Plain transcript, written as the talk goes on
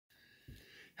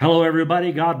Hello,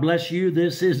 everybody. God bless you.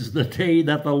 This is the day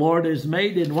that the Lord has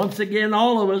made, and once again,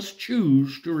 all of us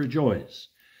choose to rejoice.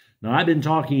 Now, I've been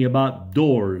talking about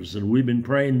doors, and we've been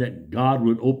praying that God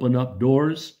would open up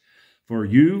doors for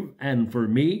you and for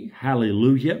me.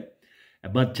 Hallelujah.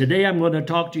 But today I'm going to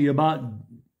talk to you about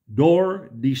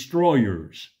door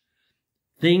destroyers,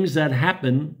 things that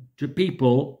happen to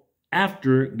people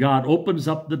after God opens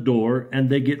up the door and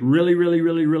they get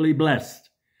really blessed.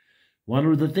 One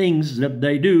of the things that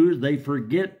they do is they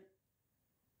forget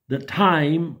the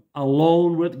time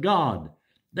alone with God.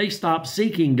 They stop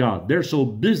seeking God. They're so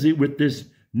busy with this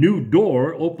new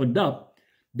door opened up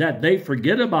that they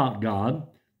forget about God.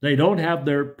 They don't have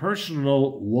their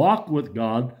personal walk with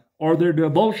God or their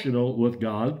devotional with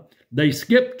God. They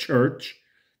skip church.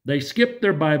 They skip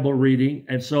their Bible reading.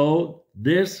 And so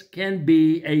this can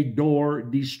be a door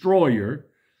destroyer.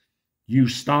 You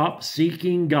stop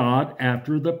seeking God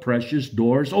after the precious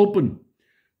doors open.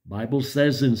 Bible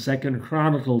says in 2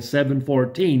 Chronicles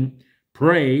 7:14,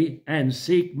 pray and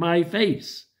seek my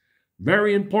face.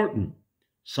 Very important.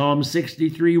 Psalm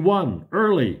 63:1,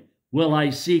 early will I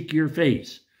seek your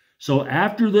face. So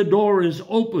after the door is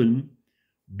open,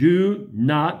 do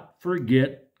not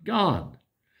forget God.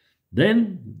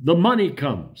 Then the money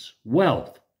comes,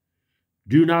 wealth.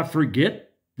 Do not forget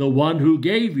the one who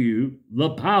gave you the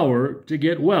power to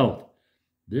get wealth.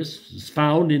 This is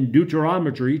found in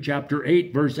Deuteronomy chapter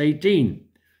 8, verse 18.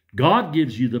 God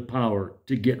gives you the power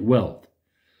to get wealth.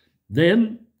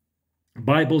 Then the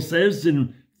Bible says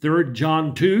in 3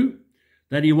 John 2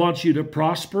 that he wants you to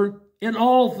prosper in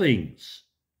all things,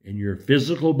 in your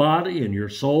physical body, in your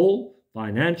soul,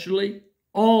 financially,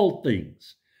 all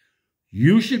things.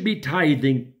 You should be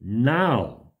tithing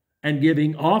now and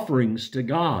giving offerings to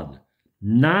God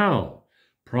now.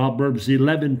 Proverbs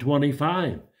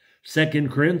 11:25, 2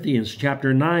 Corinthians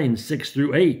chapter 9, 6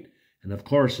 through 8, and of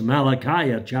course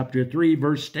Malachi chapter 3,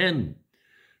 verse 10.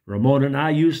 Ramona and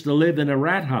I used to live in a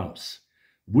rat house.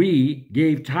 We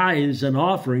gave tithes and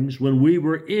offerings when we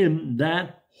were in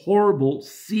that horrible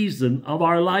season of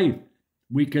our life.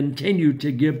 We continued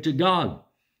to give to God,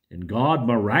 and God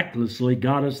miraculously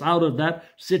got us out of that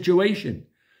situation.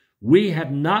 We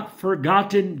have not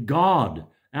forgotten God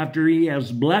after he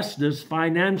has blessed us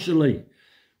financially.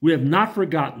 We have not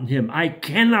forgotten him. I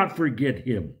cannot forget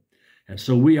him. And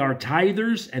so we are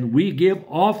tithers and we give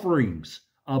offerings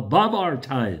above our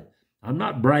tithe. I'm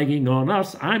not bragging on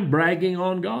us. I'm bragging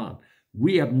on God.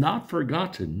 We have not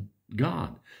forgotten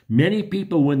God. Many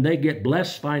people, when they get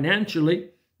blessed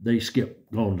financially, they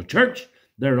skip going to church.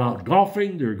 They're out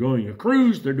golfing. They're going a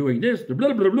cruise. They're doing this. They're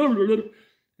blah, blah, blah, blah, blah,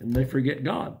 and they forget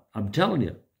God. I'm telling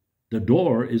you, the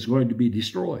door is going to be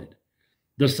destroyed.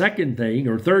 The second thing,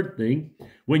 or third thing,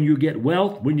 when you get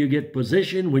wealth, when you get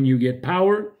position, when you get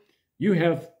power, you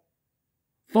have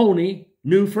phony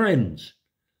new friends.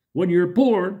 When you're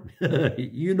poor,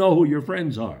 you know who your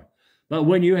friends are. But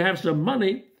when you have some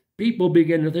money, people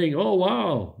begin to think, oh,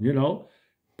 wow,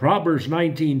 Proverbs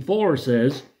 19:4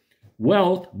 says,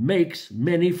 wealth makes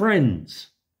many friends.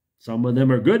 Some of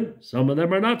them are good, some of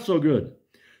them are not so good.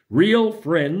 Real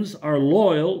friends are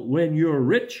loyal when you're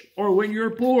rich or when you're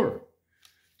poor.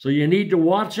 So you need to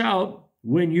watch out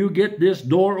when you get this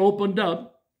door opened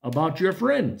up about your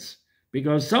friends,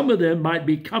 because some of them might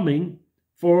be coming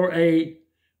for a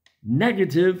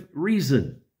negative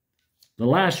reason. The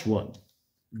last one,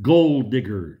 gold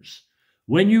diggers.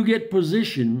 When you get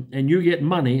position and you get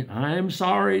money, I'm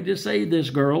sorry to say this,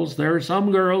 girls, there are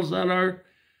some girls that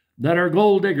are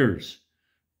gold diggers.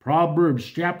 Proverbs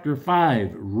chapter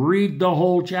 5, read the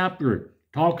whole chapter.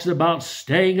 Talks about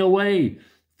staying away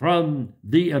from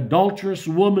the adulterous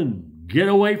woman. Get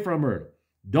away from her.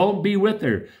 Don't be with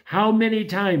her. How many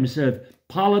times have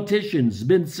politicians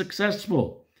been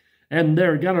successful and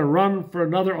they're going to run for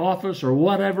another office or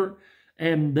whatever,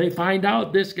 and they find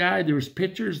out this guy, there's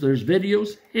pictures, there's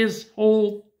videos, his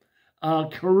whole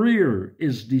career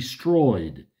is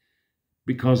destroyed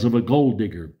because of a gold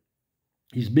digger.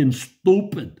 He's been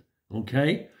stupid,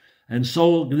 okay? And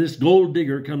so this gold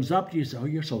digger comes up to you and says, oh,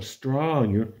 you're so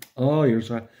strong. You're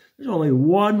so. There's only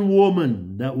one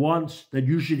woman that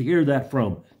you should hear that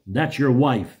from. That's your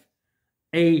wife.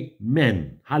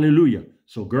 Amen. Hallelujah.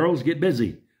 So girls, get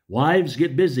busy. Wives,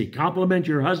 get busy. Compliment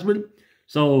your husband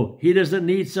so he doesn't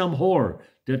need some whore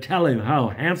to tell him how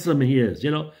handsome he is.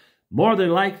 More than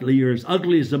likely you're as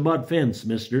ugly as a mud fence,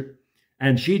 mister,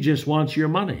 and she just wants your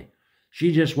money.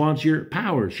 She just wants your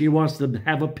power. She wants to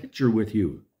have a picture with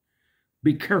you.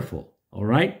 Be careful, all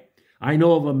right? I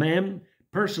know of a man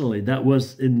personally that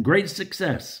was in great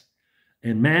success.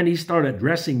 And man, he started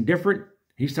dressing different.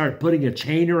 He started putting a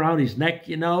chain around his neck,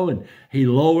 and he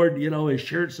lowered, his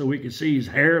shirt so we could see his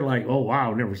hair. Like, oh,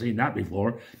 wow, never seen that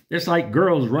before. It's like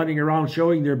girls running around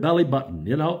showing their belly button,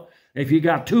 If you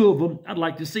got two of them, I'd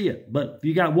like to see it. But if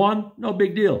you got one, no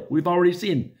big deal. We've already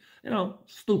seen,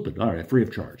 stupid. All right, free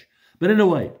of charge. But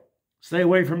anyway, stay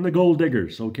away from the gold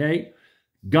diggers, okay?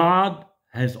 God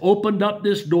has opened up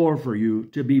this door for you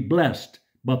to be blessed,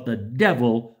 but the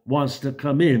devil wants to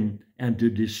come in and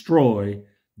to destroy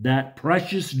that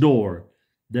precious door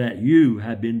that you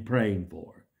have been praying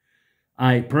for.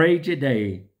 I pray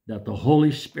today that the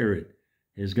Holy Spirit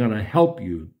is going to help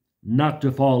you not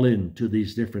to fall into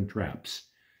these different traps.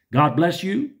 God bless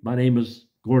you. My name is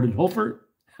Gordon Hofer.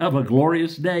 Have a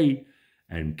glorious day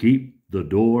and keep the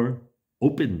door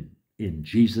open in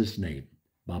Jesus' name.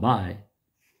 Bye-bye.